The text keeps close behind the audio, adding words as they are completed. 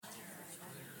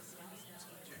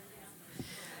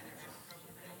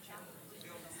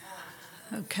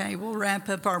Okay, we'll wrap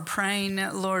up our praying.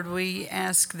 Lord, we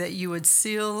ask that you would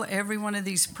seal every one of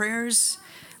these prayers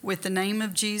with the name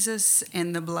of Jesus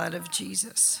and the blood of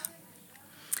Jesus.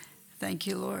 Thank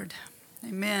you, Lord.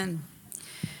 Amen.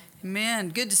 Amen.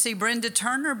 Good to see Brenda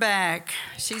Turner back.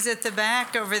 She's at the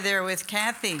back over there with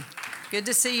Kathy. Good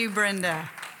to see you, Brenda.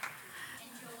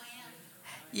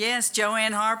 Yes,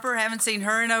 Joanne Harper. Haven't seen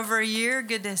her in over a year.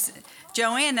 Good to see.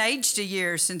 Joanne aged a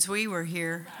year since we were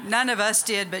here. None of us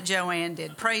did, but Joanne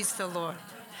did. Praise the Lord.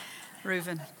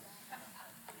 Reuven.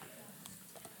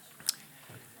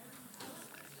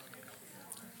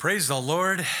 Praise the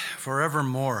Lord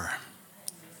forevermore.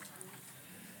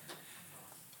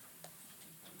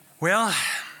 Well,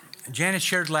 Janet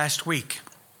shared last week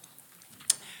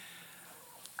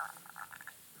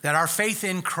that our faith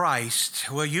in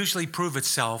Christ will usually prove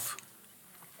itself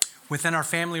within our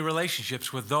family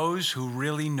relationships with those who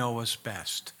really know us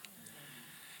best.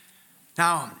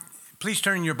 Now, please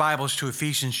turn your Bibles to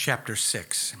Ephesians chapter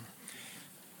 6.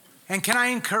 And can I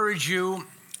encourage you,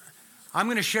 I'm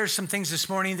going to share some things this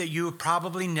morning that you have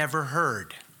probably never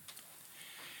heard.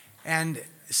 And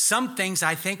some things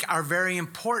I think are very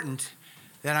important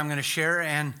that I'm going to share.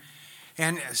 And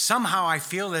somehow I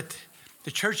feel that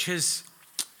the church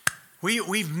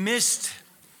we've missed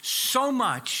so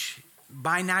much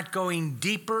by not going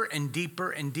deeper and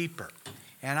deeper and deeper.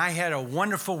 And I had a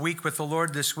wonderful week with the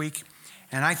Lord this week,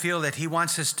 and I feel that he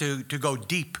wants us to go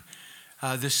deep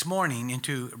this morning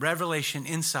into revelation,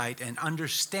 insight, and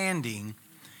understanding,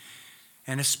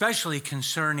 and especially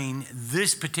concerning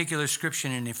this particular scripture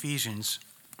in Ephesians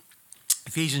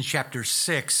chapter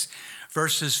 6,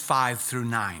 verses 5 through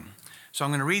 9. So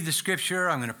I'm going to read the scripture,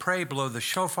 I'm going to pray, blow the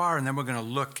shofar, and then we're going to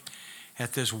look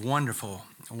at this wonderful,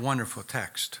 wonderful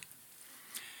text.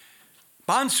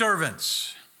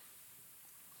 Bondservants,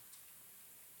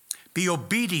 be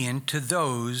obedient to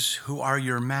those who are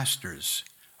your masters,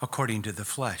 according to the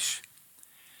flesh,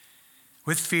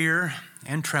 with fear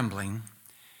and trembling,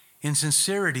 in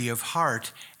sincerity of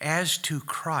heart, as to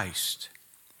Christ,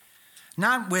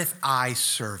 not with eye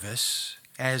service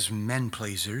as men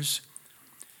pleasers,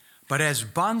 but as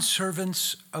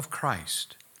bondservants of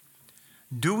Christ,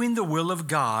 doing the will of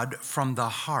God from the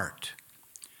heart,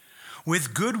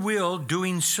 with good will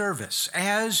doing service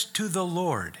as to the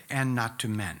Lord and not to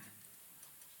men,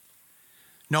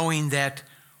 knowing that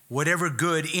whatever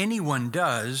good anyone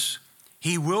does,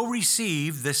 he will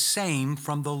receive the same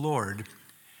from the Lord,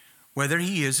 whether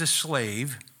he is a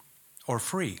slave or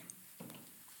free.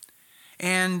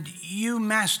 And you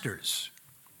masters,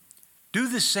 do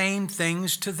the same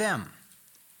things to them,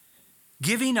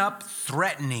 giving up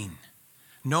threatening,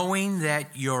 knowing that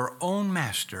your own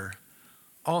master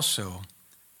also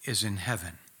is in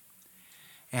heaven,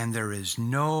 and there is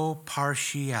no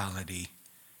partiality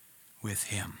with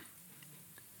him.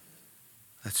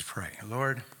 Let's pray.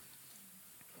 Lord,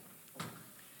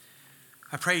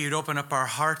 I pray you'd open up our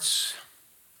hearts,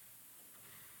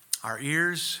 our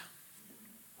ears,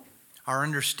 our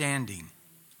understanding,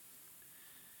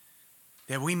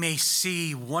 that we may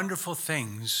see wonderful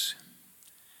things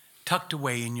tucked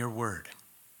away in your word.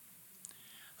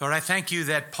 Lord, I thank you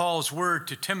that Paul's word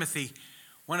to Timothy,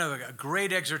 one of the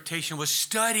great exhortation was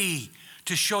study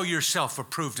to show yourself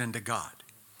approved unto God.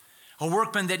 A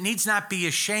workman that needs not be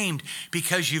ashamed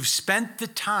because you've spent the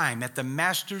time at the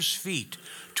master's feet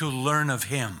to learn of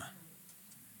him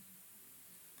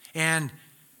and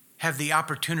have the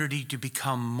opportunity to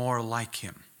become more like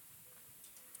him.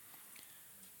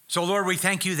 So Lord, we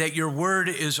thank you that your word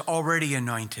is already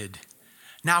anointed.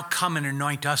 Now come and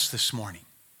anoint us this morning.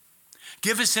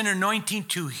 Give us an anointing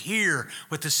to hear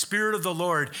what the Spirit of the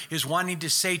Lord is wanting to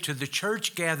say to the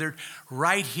church gathered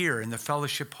right here in the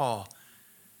fellowship hall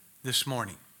this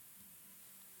morning.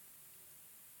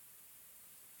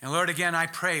 And Lord, again, I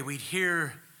pray we'd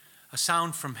hear a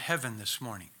sound from heaven this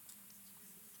morning.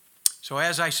 So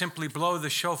as I simply blow the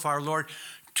shofar, Lord,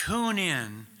 tune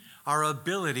in our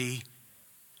ability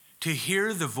to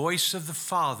hear the voice of the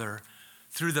Father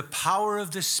through the power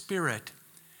of the Spirit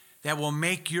that will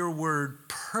make your word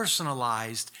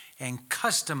personalized and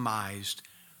customized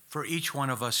for each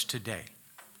one of us today.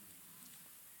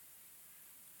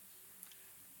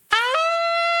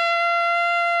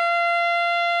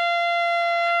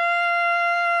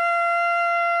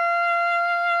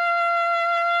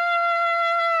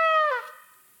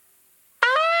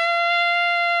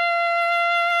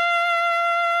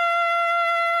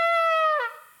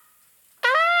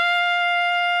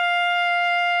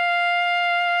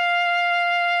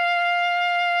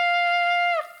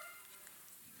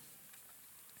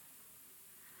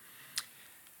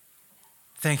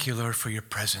 Thank you, Lord, for your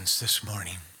presence this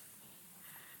morning.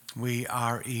 We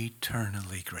are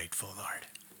eternally grateful, Lord.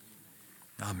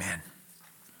 Amen.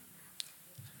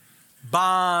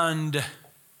 Bond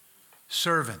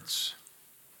servants.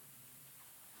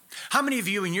 How many of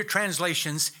you in your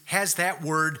translations has that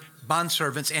word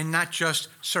bondservants and not just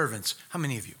servants? How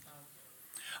many of you?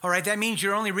 All right, that means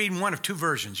you're only reading one of two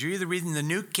versions. You're either reading the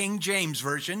New King James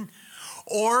Version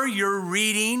or you're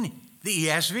reading the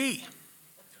ESV.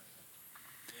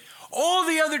 All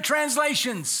the other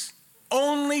translations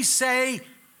only say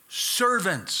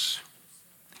servants.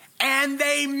 And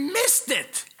they missed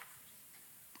it.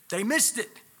 They missed it.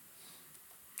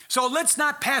 So let's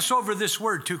not pass over this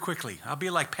word too quickly. I'll be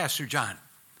like Pastor John.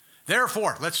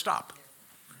 Therefore, let's stop.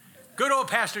 Good old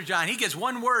Pastor John. He gets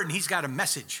one word and he's got a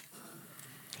message.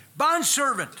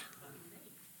 Bondservant.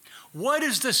 What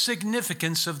is the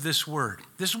significance of this word?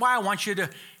 This is why I want you to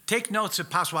take notes if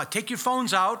possible. Take your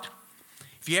phones out.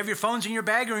 If you have your phones in your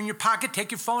bag or in your pocket,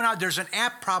 take your phone out. There's an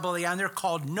app probably on there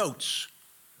called Notes.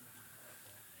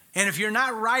 And if you're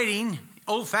not writing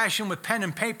old-fashioned with pen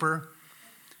and paper,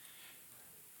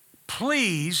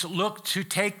 please look to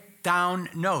take down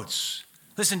notes.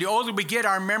 Listen, the older we get,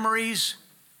 our memories,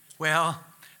 well,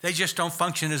 they just don't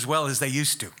function as well as they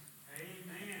used to.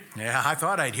 Amen. Yeah, I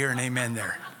thought I'd hear an amen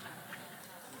there.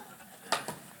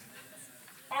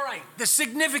 All right, the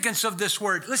significance of this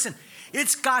word. Listen,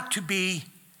 it's got to be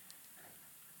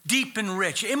deep and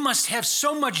rich. It must have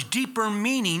so much deeper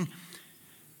meaning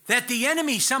that the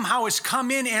enemy somehow has come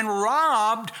in and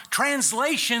robbed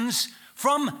translations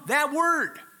from that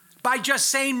word by just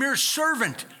saying mere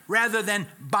servant rather than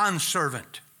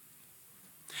bondservant.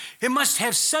 It must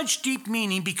have such deep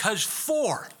meaning because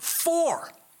four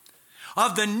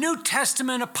of the New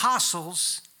Testament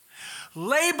apostles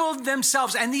labeled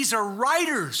themselves, and these are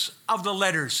writers of the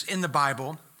letters in the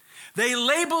Bible, they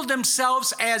labeled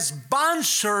themselves as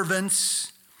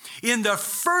bondservants in the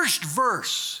first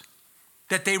verse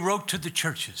that they wrote to the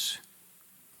churches.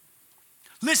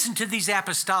 Listen to these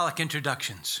apostolic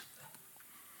introductions.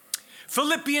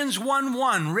 Philippians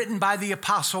 1:1, written by the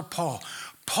Apostle Paul.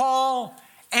 Paul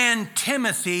and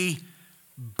Timothy,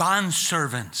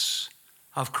 bondservants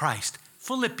of Christ.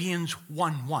 Philippians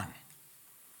 1:1.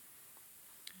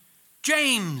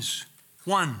 James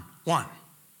 1:1.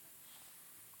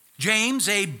 James,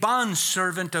 a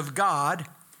bondservant of God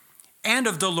and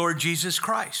of the Lord Jesus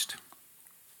Christ.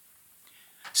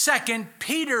 2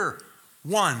 Peter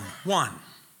 1:1.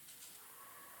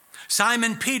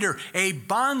 Simon Peter, a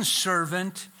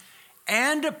bondservant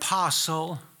and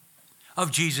apostle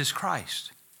of Jesus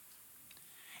Christ.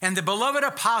 And the beloved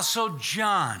apostle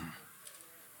John.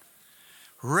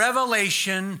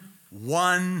 Revelation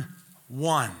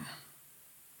 1:1.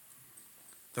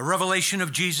 The revelation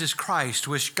of Jesus Christ,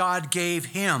 which God gave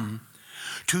him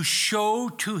to show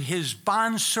to his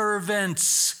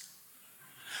bondservants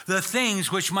the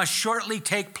things which must shortly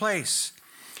take place.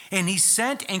 And he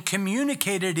sent and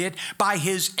communicated it by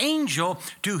his angel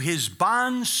to his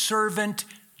bondservant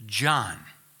John.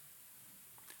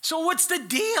 So what's the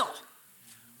deal?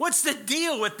 What's the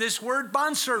deal with this word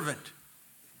bondservant?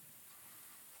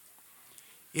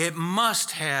 It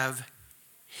must have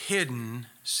hidden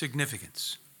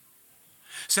significance.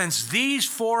 Since these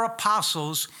four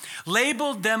apostles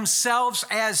labeled themselves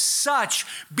as such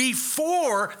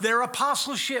before their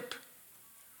apostleship.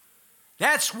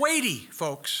 That's weighty,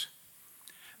 folks.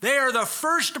 They are the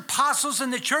first apostles in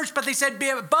the church, but they said,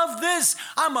 above this,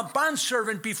 I'm a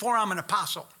bondservant before I'm an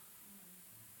apostle.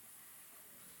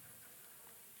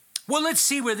 Well, let's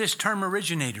see where this term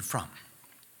originated from.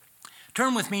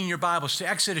 Turn with me in your Bibles to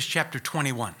Exodus chapter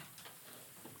 21.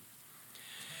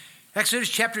 Exodus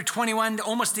chapter 21,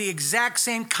 almost the exact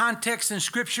same context in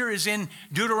Scripture is in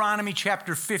Deuteronomy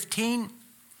chapter 15.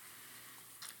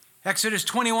 Exodus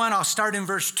 21, I'll start in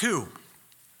verse 2,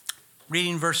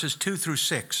 reading verses 2 through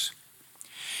 6.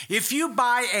 If you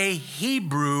buy a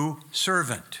Hebrew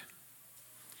servant,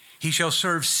 he shall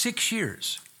serve 6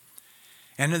 years,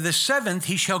 and in the 7th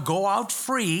he shall go out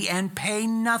free and pay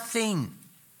nothing.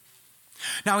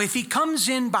 Now, if he comes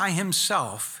in by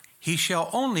himself, he shall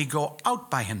only go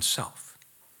out by himself.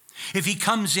 If he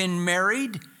comes in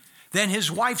married, then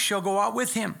his wife shall go out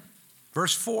with him.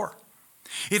 Verse 4.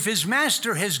 If his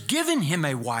master has given him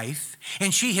a wife,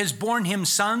 and she has borne him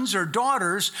sons or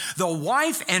daughters, the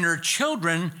wife and her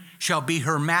children shall be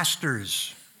her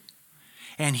master's,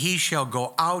 and he shall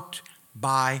go out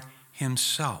by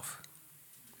himself.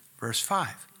 Verse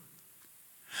 5.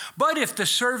 But if the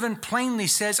servant plainly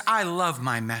says, I love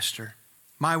my master,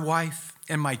 my wife,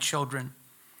 and my children,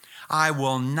 I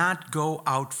will not go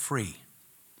out free.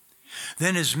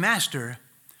 Then his master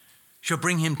shall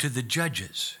bring him to the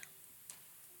judges.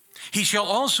 He shall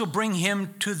also bring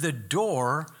him to the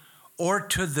door or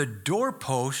to the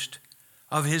doorpost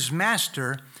of his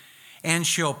master, and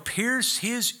shall pierce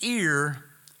his ear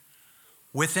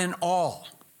with an awl,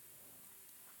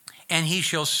 and he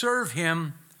shall serve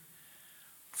him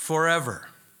forever.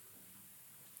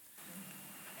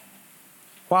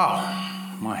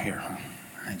 Wow, my hair.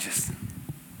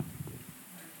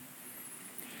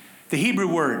 The Hebrew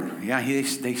word,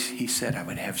 he said I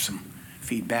would have some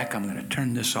feedback. I'm going to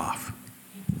turn this off.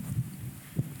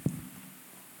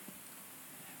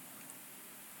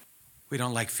 We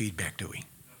don't like feedback, do we?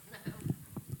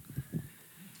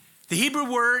 The Hebrew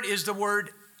word is the word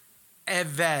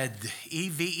eved,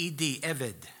 E-V-E-D,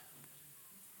 eved.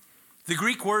 The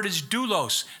Greek word is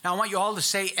doulos. Now I want you all to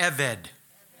say eved.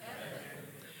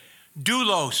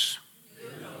 Doulos.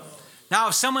 Now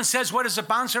if someone says, what is a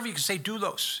bondservant? You can say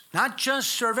doulos. Not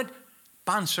just servant,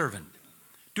 bondservant.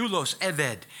 Doulos,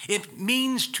 eved. It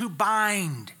means to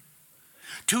bind,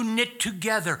 to knit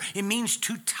together. It means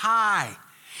to tie.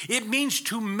 It means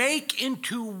to make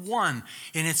into one,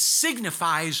 and it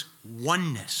signifies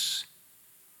oneness.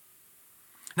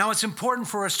 Now, it's important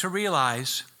for us to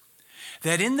realize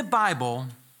that in the Bible,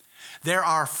 there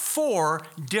are 4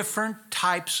 different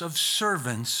types of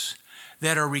servants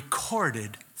that are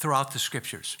recorded throughout the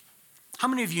Scriptures. How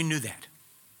many of you knew that?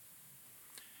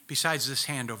 Besides this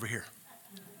hand over here.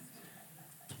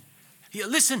 Yeah,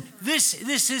 listen, this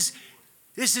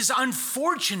is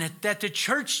unfortunate that the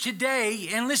church today,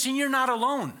 and listen, you're not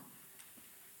alone.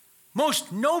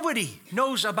 Nobody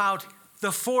knows about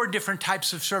the 4 different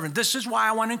types of servant. This is why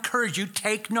I want to encourage you,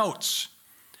 take notes.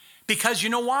 Because you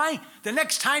know why? The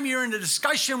next time you're in a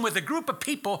discussion with a group of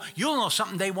people, you'll know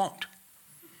something they won't.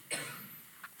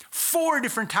 4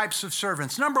 different types of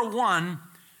servants. Number 1,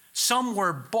 some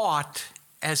were bought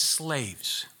as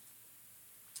slaves.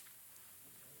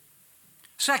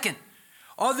 Second,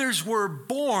 others were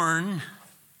born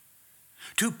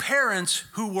to parents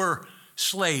who were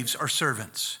slaves or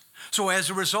servants. So as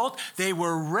a result, they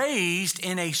were raised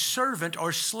in a servant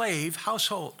or slave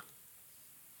household.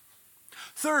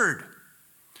 Third,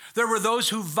 there were those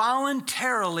who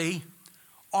voluntarily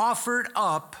offered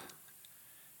up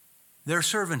their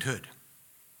servanthood.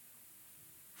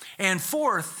 And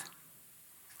fourth,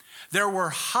 there were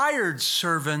hired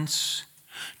servants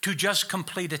to just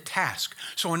complete a task.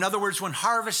 So in other words, when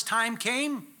harvest time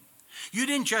came, you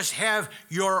didn't just have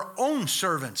your own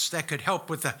servants that could help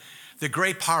with the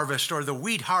grape harvest or the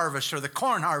wheat harvest or the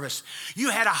corn harvest. You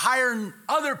had to hire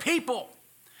other people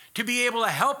to be able to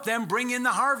help them bring in the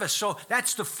harvest. So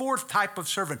that's the 4th type of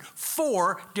servant.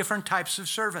 4 different types of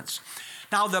servants.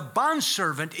 Now the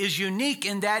bondservant is unique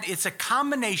in that it's a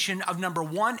combination of number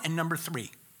 1 and number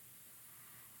 3.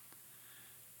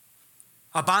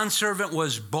 A bondservant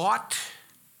was bought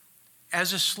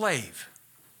as a slave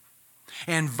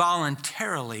and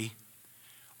voluntarily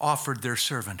offered their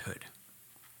servanthood.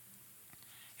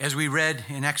 As we read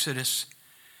in Exodus,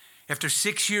 after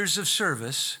 6 years of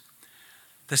service,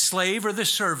 the slave or the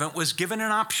servant was given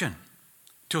an option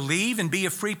to leave and be a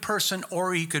free person,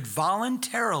 or he could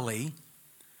voluntarily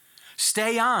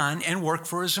stay on and work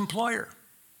for his employer.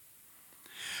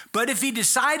 But if he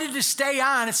decided to stay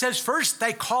on, it says first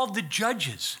they called the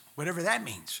judges, whatever that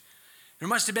means. There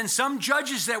must have been some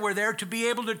judges that were there to be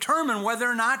able to determine whether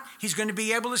or not he's going to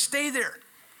be able to stay there.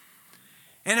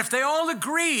 And if they all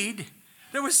agreed,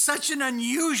 there was such an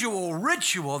unusual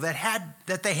ritual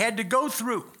that they had to go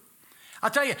through. I'll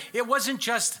tell you, it wasn't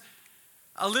just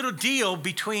a little deal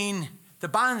between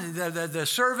the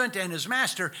servant and his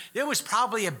master. It was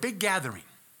probably a big gathering.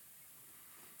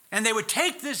 And they would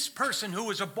take this person who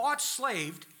was a bought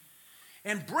slave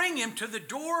and bring him to the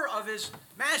door of his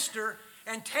master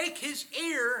and take his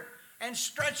ear and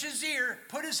stretch his ear,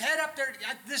 put his head up there.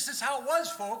 This is how it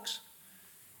was, folks.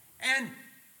 And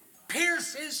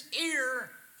pierce his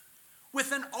ear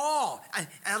with an awl,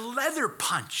 a leather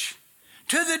punch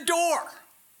to the door.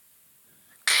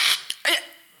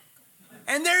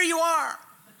 And there you are,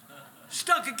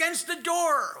 stuck against the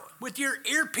door with your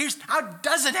ear pierced. How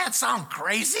doesn't that sound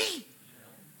crazy?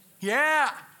 Yeah.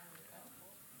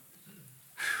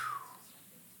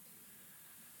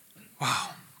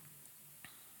 Wow.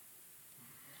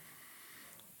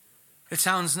 It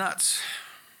sounds nuts.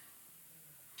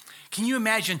 Can you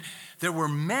imagine there were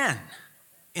men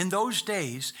in those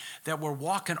days that were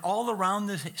walking all around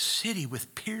the city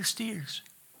with pierced ears?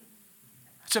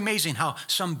 It's amazing how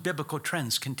some biblical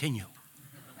trends continue.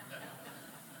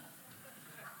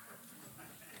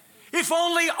 If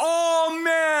only all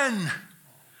men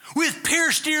with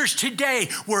pierced ears today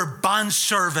were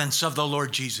bondservants of the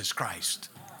Lord Jesus Christ.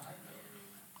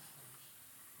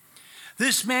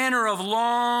 This manner of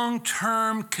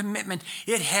long-term commitment,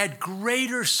 it had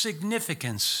greater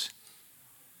significance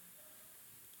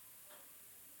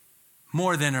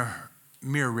more than a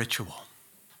mere ritual.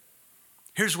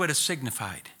 Here's what it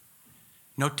signified.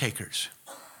 Note takers.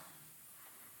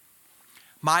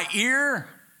 My ear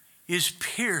is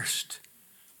pierced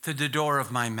to the door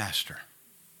of my master.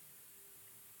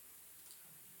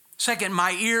 Second,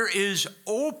 my ear is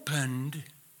opened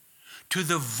to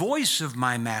the voice of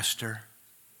my master,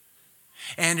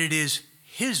 and it is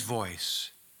his voice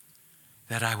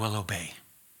that I will obey.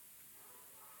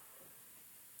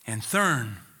 And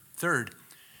third,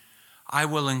 I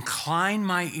will incline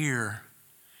my ear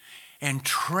and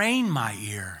train my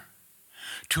ear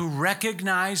to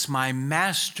recognize my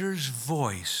master's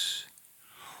voice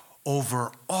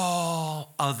over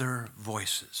all other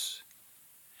voices.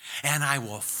 And I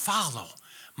will follow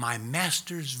my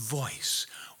master's voice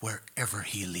wherever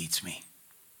he leads me.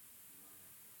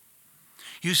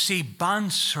 You see,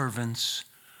 bondservants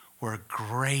were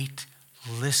great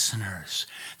listeners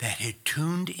that had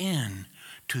tuned in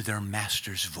to their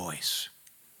master's voice.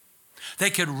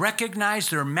 They could recognize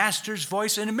their master's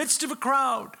voice in the midst of a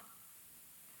crowd.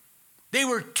 They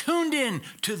were tuned in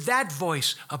to that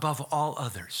voice above all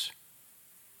others.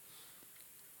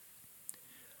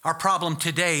 Our problem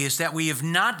today is that we have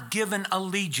not given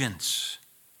allegiance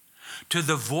to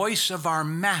the voice of our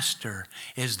master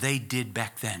as they did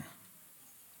back then.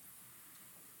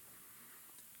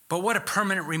 But what a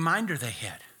permanent reminder they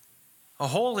had. A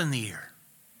hole in the ear.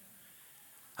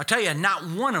 I'll tell you, not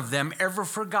one of them ever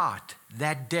forgot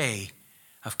that day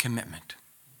of commitment.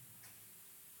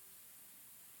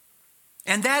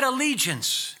 And that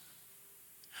allegiance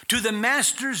to the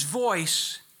master's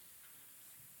voice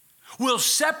will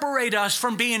separate us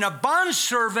from being a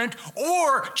bondservant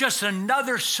or just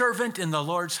another servant in the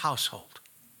Lord's household.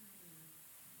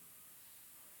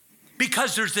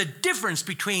 Because there's a difference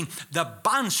between the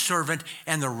bondservant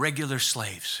and the regular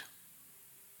slaves.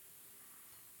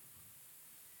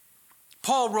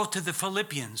 Paul wrote to the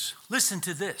Philippians, listen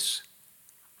to this.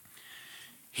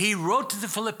 He wrote to the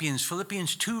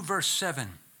Philippians 2 verse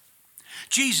 7.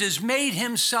 Jesus made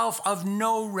himself of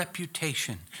no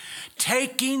reputation,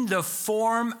 taking the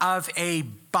form of a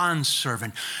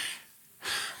bondservant.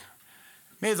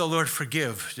 May the Lord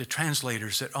forgive the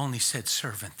translators that only said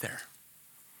servant there.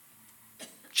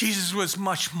 Jesus was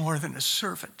much more than a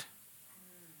servant.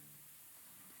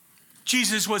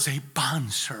 Jesus was a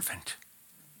bondservant,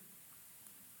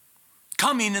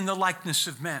 coming in the likeness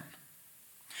of men.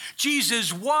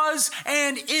 Jesus was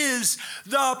and is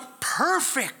the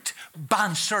perfect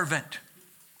bondservant,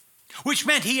 which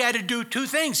meant he had to do two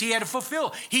things. He had to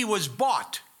fulfill. He was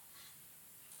bought.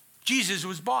 Jesus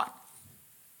was bought.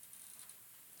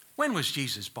 When was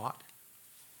Jesus bought?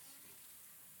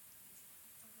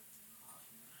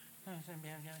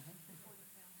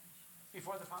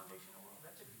 Before the foundation of the world.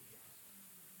 That's a good guess.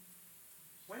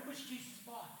 When was Jesus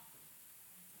bought?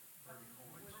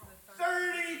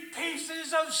 30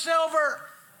 pieces of silver.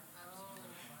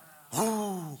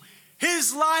 Oh,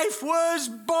 his life was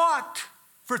bought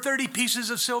for 30 pieces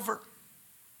of silver.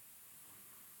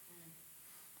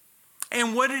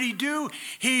 And what did he do?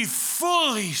 He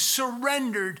fully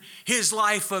surrendered his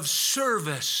life of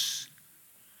service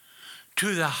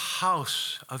to the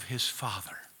house of his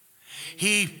Father.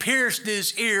 He pierced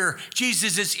his ear.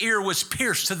 Jesus' ear was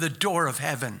pierced to the door of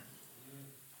heaven,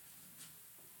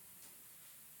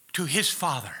 to his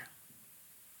Father.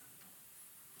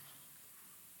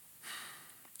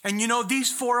 And you know,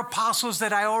 these four apostles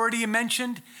that I already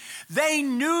mentioned, they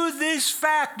knew this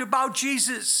fact about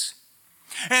Jesus,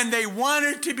 and they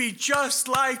wanted to be just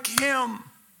like him.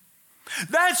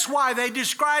 That's why they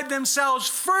described themselves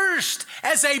first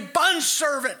as a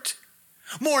bondservant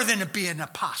more than to be an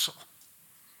apostle.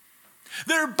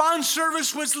 Their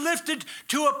bondservice was lifted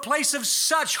to a place of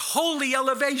such holy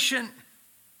elevation.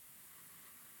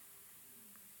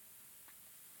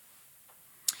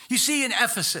 You see, in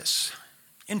Ephesus,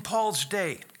 in Paul's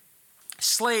day,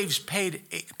 slaves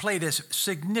played a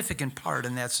significant part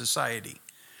in that society.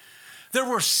 There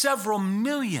were several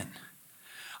million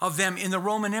of them in the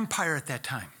Roman Empire at that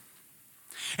time.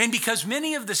 And because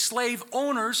many of the slave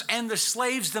owners and the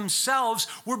slaves themselves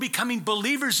were becoming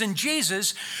believers in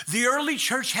Jesus, the early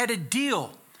church had to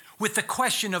deal with the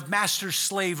question of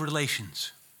master-slave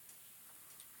relations.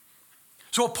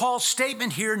 So Paul's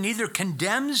statement here neither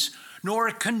condemns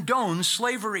nor condones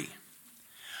slavery,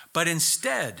 but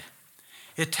instead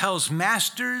it tells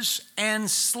masters and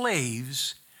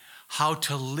slaves how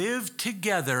to live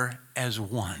together as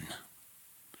one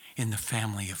in the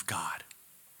family of God.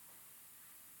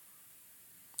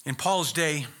 In Paul's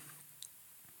day,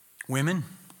 women,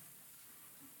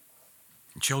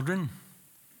 and children,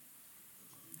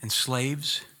 and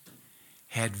slaves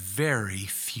had very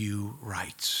few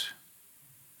rights.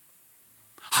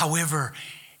 However,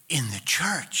 in the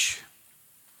church,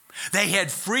 they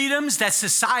had freedoms that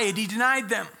society denied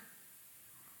them.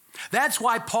 That's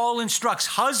why Paul instructs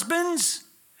husbands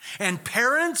and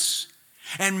parents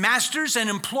and masters and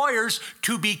employers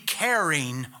to be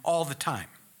caring all the time.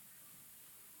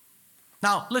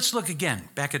 Now, let's look again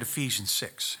back at Ephesians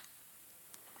 6.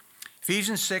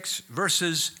 Ephesians 6,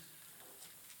 verses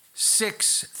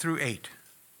 6 through 8.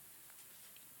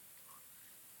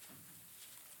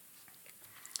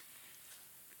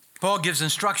 Paul gives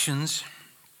instructions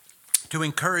to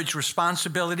encourage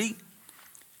responsibility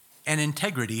and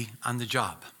integrity on the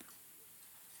job.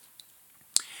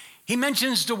 He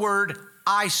mentions the word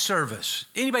eye service.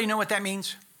 Anybody know what that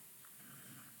means?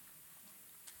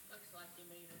 Looks like you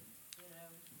mean it,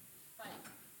 fake.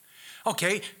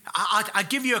 Okay, I'll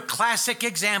give you a classic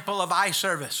example of eye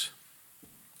service.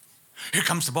 Here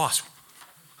comes the boss.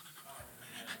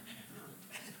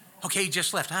 Okay, he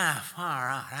just left. All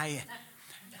right.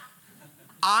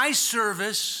 Eye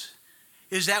service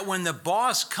is that when the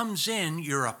boss comes in,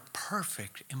 you're a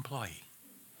perfect employee.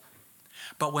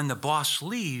 But when the boss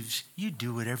leaves, you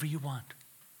do whatever you want.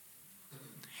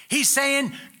 He's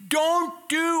saying, don't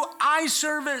do eye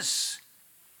service.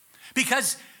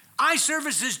 Because eye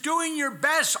service is doing your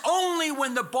best only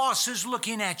when the boss is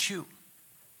looking at you.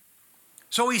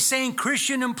 So he's saying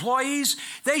Christian employees,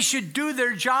 they should do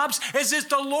their jobs as if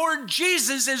the Lord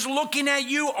Jesus is looking at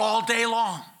you all day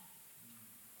long.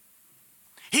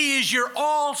 He is your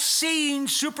all-seeing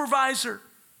supervisor.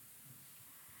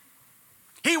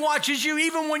 He watches you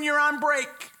even when you're on break.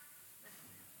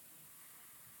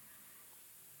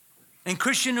 And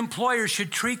Christian employers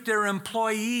should treat their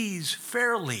employees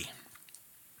fairly,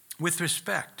 with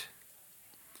respect.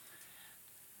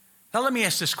 Now let me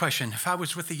ask this question. If I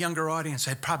was with a younger audience,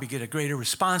 I'd probably get a greater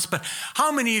response. But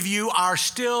how many of you are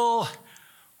still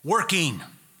working?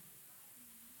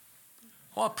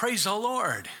 Well, praise the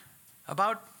Lord.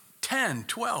 About 10,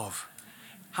 12.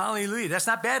 Hallelujah. That's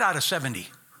not bad out of 70.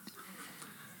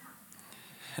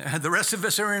 The rest of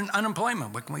us are in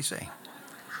unemployment. What can we say?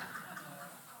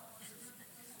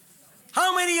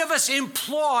 How many of us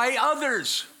employ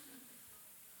others?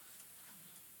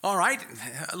 All right,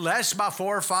 less, about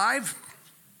 4 or 5.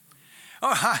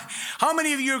 Oh, how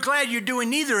many of you are glad you're doing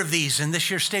neither of these in this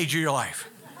year stage of your life?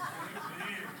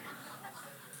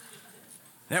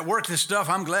 That work, this stuff,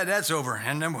 I'm glad that's over.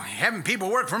 And then having people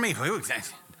work for me,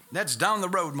 that's down the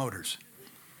road motors.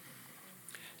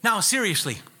 Now,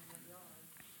 seriously,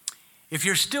 if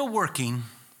you're still working,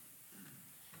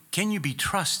 can you be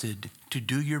trusted to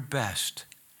do your best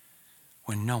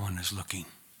when no one is looking?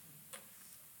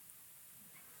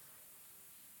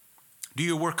 Do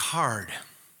you work hard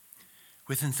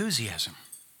with enthusiasm?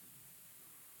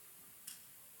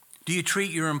 Do you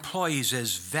treat your employees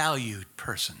as valued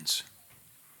persons?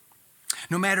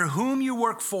 No matter whom you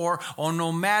work for or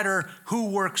no matter who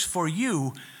works for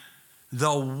you,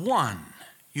 the one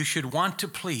you should want to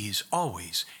please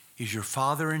always is your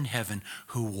Father in heaven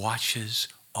who watches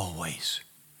always.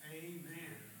 Amen.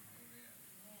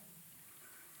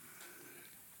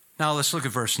 Now let's look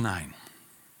at verse 9.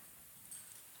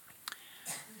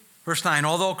 Verse 9,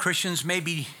 although Christians may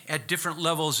be at different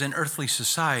levels in earthly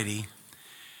society,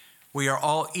 we are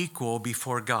all equal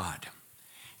before God.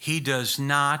 He does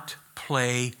not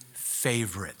play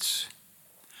favorites.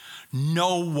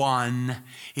 No one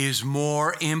is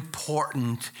more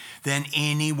important than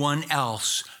anyone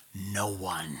else. No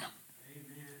one.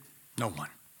 Amen. No one.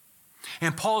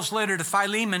 And Paul's letter to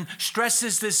Philemon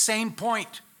stresses this same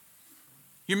point.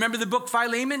 You remember the book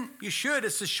Philemon? You should.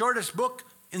 It's the shortest book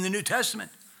in the New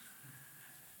Testament.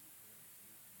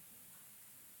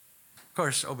 Of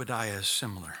course, Obadiah is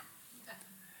similar.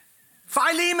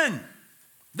 Philemon,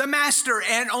 the master,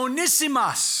 and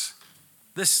Onesimus,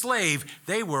 the slave,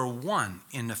 they were one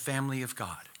in the family of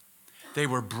God. They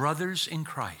were brothers in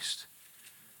Christ.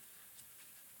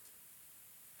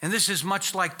 And this is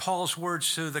much like Paul's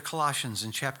words to the Colossians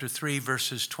in chapter 3,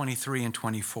 verses 23 and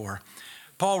 24.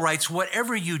 Paul writes,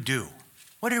 whatever you do,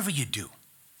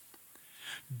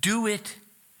 do it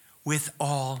with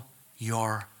all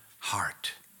your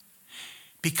heart.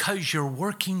 Because you're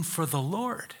working for the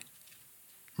Lord,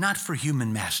 not for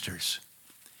human masters.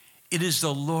 It is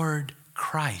the Lord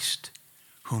Christ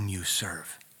whom you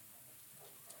serve.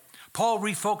 Paul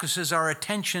refocuses our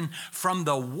attention from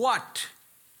the what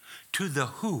to the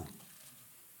who.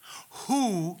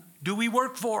 Who do we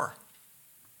work for?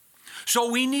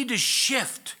 So we need to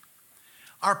shift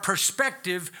our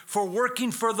perspective for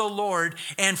working for the Lord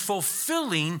and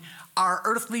fulfilling our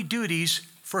earthly duties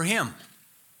for Him.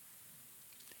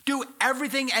 Do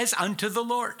everything as unto the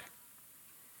Lord.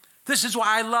 This is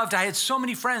why I had so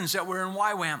many friends that were in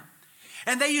YWAM,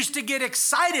 and they used to get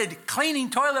excited cleaning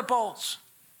toilet bowls.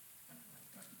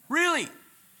 Really.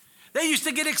 They used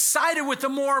to get excited with the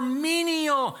more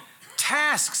menial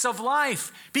tasks of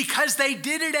life because they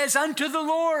did it as unto the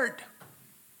Lord,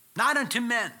 not unto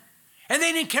men. And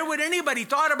they didn't care what anybody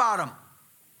thought about them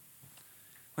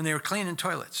when they were cleaning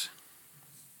toilets.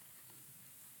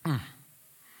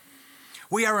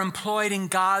 We are employed in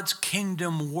God's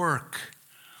kingdom work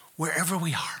wherever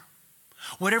we are,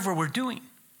 whatever we're doing.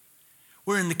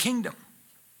 We're in the kingdom.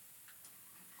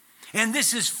 And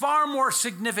this is far more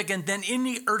significant than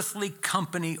any earthly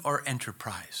company or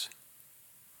enterprise.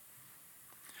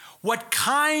 What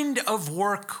kind of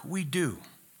work we do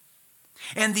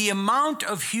and the amount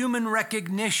of human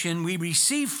recognition we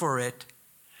receive for it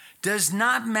does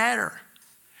not matter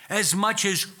as much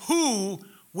as who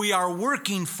we are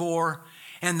working for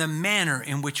and the manner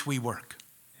in which we work.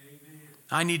 Amen.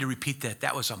 I need to repeat that.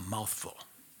 That was a mouthful.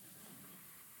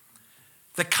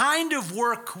 The kind of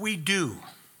work we do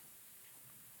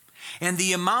and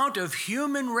the amount of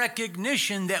human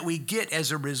recognition that we get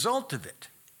as a result of it,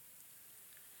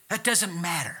 that doesn't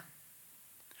matter.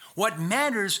 What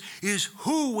matters is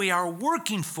who we are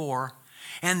working for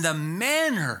and the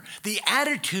manner, the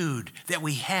attitude that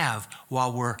we have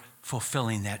while we're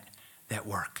fulfilling that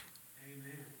work.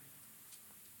 Amen.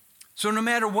 So no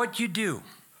matter what you do,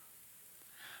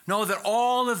 know that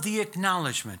all of the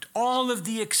acknowledgement, all of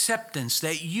the acceptance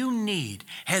that you need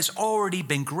has already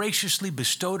been graciously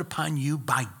bestowed upon you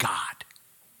by God,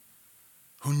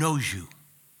 who knows you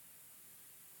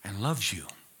and loves you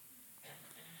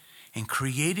and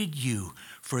created you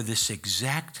for this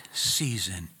exact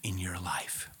season in your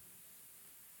life.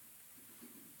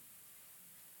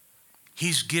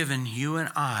 He's given you and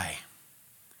I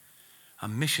a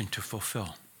mission to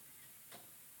fulfill.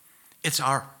 It's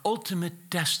our ultimate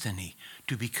destiny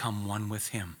to become one with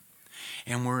Him.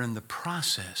 And we're in the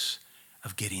process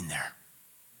of getting there.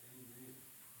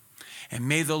 And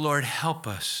may the Lord help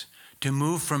us to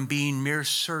move from being mere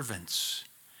servants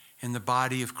in the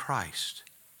body of Christ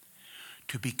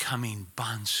to becoming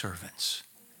bondservants.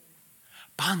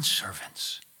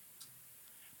 Bondservants.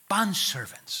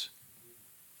 Bondservants.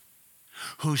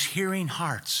 Whose hearing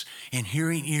hearts and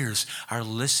hearing ears are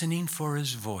listening for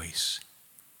His voice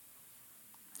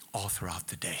all throughout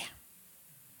the day.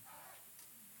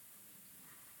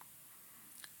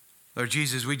 Lord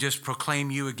Jesus, we just proclaim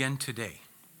You again today.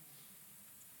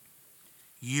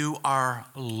 You are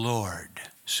Lord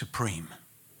supreme.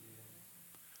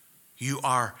 You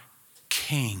are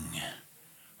King,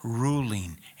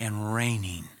 ruling and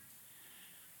reigning.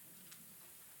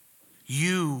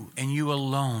 You and You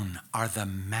alone are the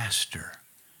master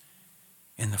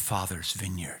in the Father's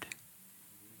vineyard.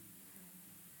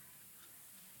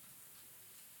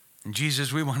 And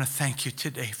Jesus, we want to thank You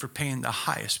today for paying the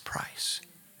highest price.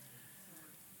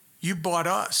 You bought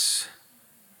us.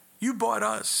 You bought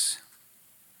us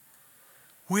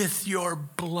with Your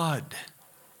blood.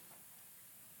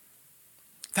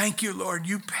 Thank You, Lord.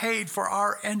 You paid for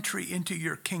our entry into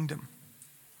Your kingdom.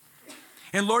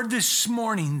 And Lord, this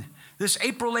morning, this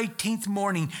April 18th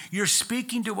morning, You're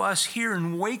speaking to us here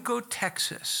in Waco,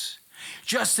 Texas,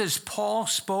 just as Paul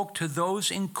spoke to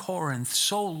those in Corinth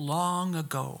so long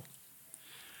ago.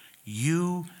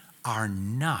 You are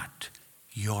not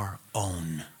your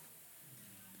own,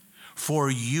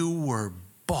 for you were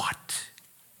bought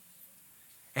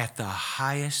at the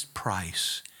highest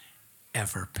price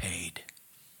ever paid.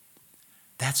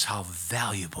 That's how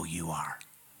valuable you are.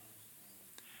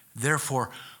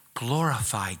 Therefore,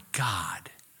 glorify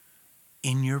God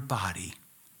in your body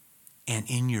and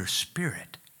in your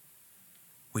spirit,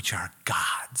 which are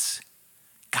God's.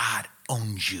 God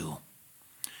owns you.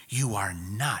 You are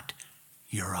not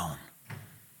your own.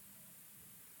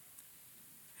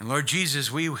 And Lord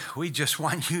Jesus, we just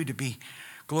want You to be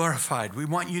glorified. We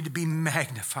want You to be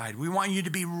magnified. We want You to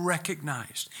be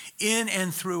recognized in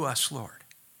and through us, Lord.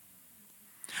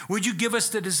 Would You give us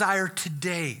the desire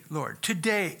today, Lord,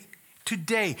 today,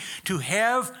 to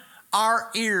have our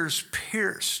ears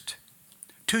pierced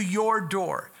to Your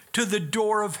door, to the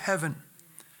door of heaven,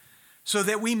 so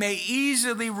that we may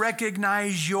easily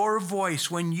recognize Your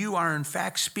voice when You are in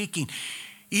fact speaking,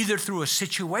 either through a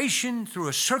situation, through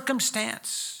a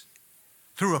circumstance,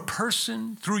 through a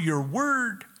person, through Your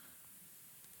word.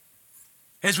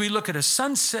 As we look at a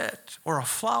sunset or a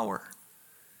flower,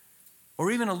 or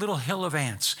even a little hill of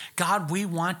ants, God, we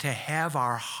want to have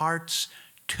our hearts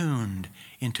tuned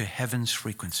into heaven's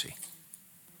frequency.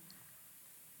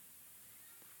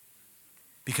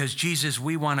 Because, Jesus,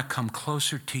 we want to come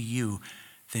closer to you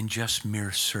than just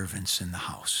mere servants in the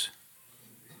house.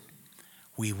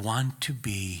 We want to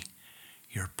be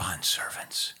your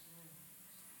bondservants.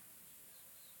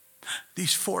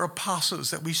 These 4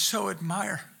 apostles that we so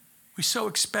admire, we so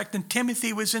expect, and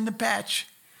Timothy was in the batch.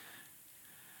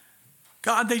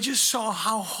 God, they just saw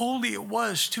how holy it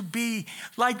was to be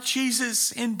like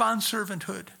Jesus in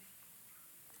bondservanthood.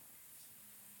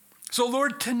 So,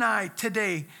 Lord,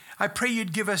 today, I pray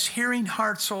you'd give us hearing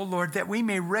hearts, oh Lord, that we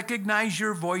may recognize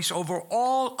your voice over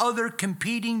all other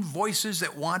competing voices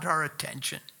that want our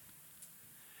attention.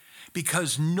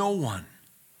 Because no one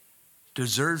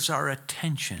deserves our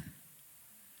attention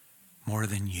more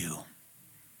than you.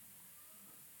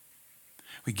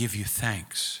 We give you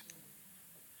thanks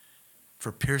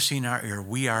for piercing our ear.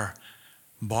 We are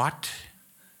bought,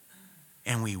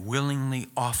 and we willingly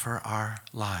offer our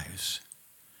lives.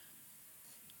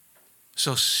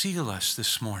 So seal us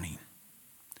this morning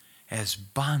as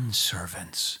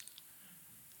bondservants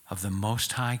of the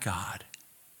Most High God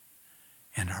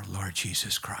and our Lord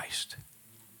Jesus Christ.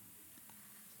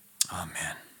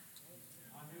 Amen.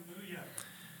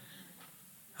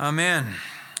 Amen.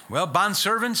 Well,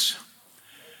 bondservants,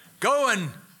 go and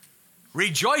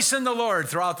rejoice in the Lord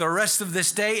throughout the rest of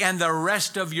this day and the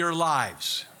rest of your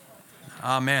lives.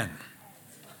 Amen.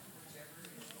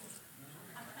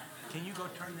 Can you go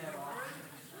turn that off?